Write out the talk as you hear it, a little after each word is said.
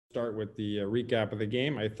Start with the recap of the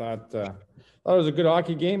game. I thought it was a good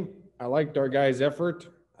hockey game. I liked our guys' effort.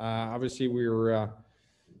 Obviously, we were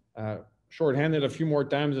shorthanded a few more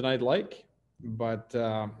times than I'd like, but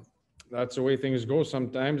that's the way things go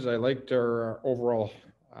sometimes. I liked our overall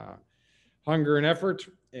hunger and effort,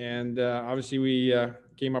 and obviously we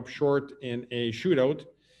came up short in a shootout,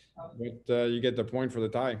 but you get the point for the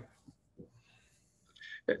tie.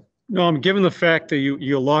 No, I'm given the fact that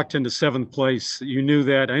you're locked into seventh place. You knew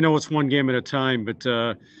that. I know it's one game at a time, but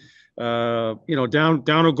down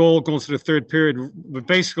a goal going to the third period. But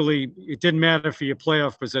basically, it didn't matter for your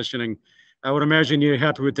playoff positioning. I would imagine you're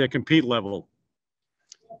happy with their compete level.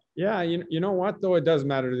 Yeah, you know what though, it does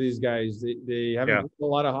matter to these guys. They haven't played a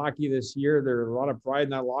lot of hockey this year. There's a lot of pride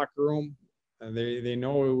in that locker room. They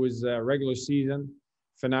know it was a regular season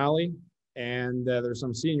finale, and there's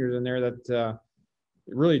some seniors in there that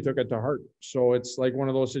really took it to heart. So it's like one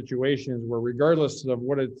of those situations where, regardless of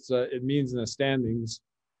what it means in the standings,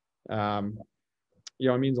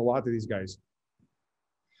 it means a lot to these guys.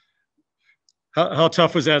 How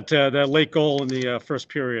tough was that late goal in the first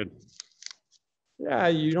period? Yeah,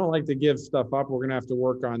 you don't like to give stuff up. We're going to have to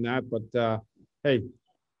work on that. But, hey,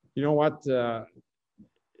 you know what?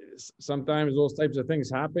 Sometimes those types of things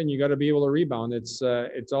happen. You got to be able to rebound. It's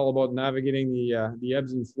all about navigating the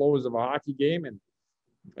ebbs and flows of a hockey game, and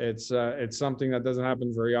it's something that doesn't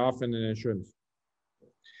happen very often, and it shouldn't.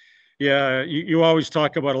 Yeah, you always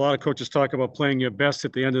talk about, a lot of coaches talk about playing your best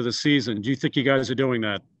at the end of the season. Do you think you guys are doing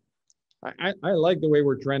that? I like the way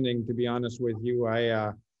we're trending, to be honest with you.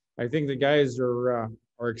 I think the guys are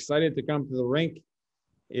excited to come to the rink.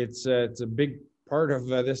 It's a big part of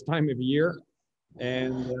this time of year,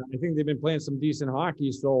 and I think they've been playing some decent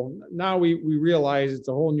hockey. So now we realize it's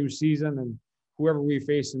a whole new season, and whoever we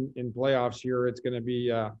face in playoffs here, it's going to be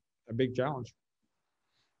a big challenge.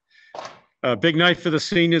 Big night for the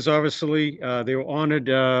seniors, obviously. They were honored.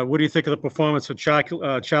 What do you think of the performance of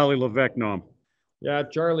Charlie Levesque, Norm? Yeah,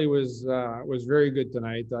 Charlie was very good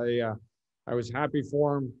tonight. I was happy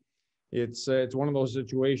for him. It's one of those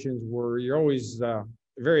situations where you're always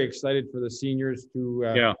very excited for the seniors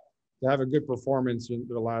to have a good performance in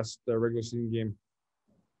the last regular season game.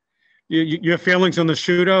 Your feelings on the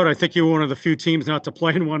shootout? I think you were one of the few teams not to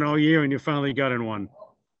play in one all year, and you finally got in one.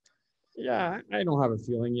 Yeah, I don't have a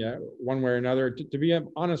feeling yet, one way or another. To be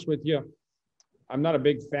honest with you, I'm not a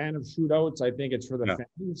big fan of shootouts. I think it's for the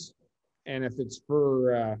fans, and if it's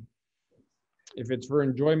for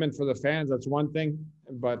enjoyment for the fans, that's one thing.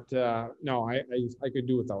 But no, I could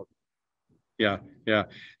do without. Yeah.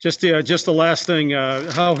 Just the last thing.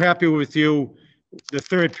 How happy with you, the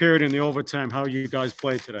third period and the overtime? How you guys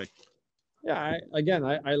played today? Yeah,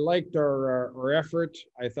 I liked our effort.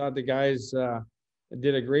 I thought the guys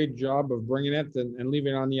did a great job of bringing it and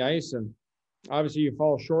leaving it on the ice. And obviously, you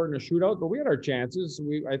fall short in a shootout, but we had our chances.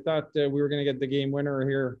 I thought we were going to get the game winner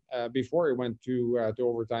here before it went to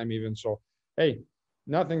overtime even. So, hey,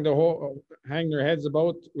 nothing to hang their heads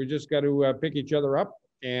about. We just got to pick each other up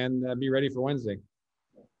and be ready for Wednesday.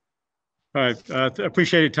 All right.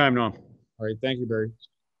 Appreciate your time, Norm. All right. Thank you, Barry.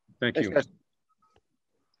 Thank you.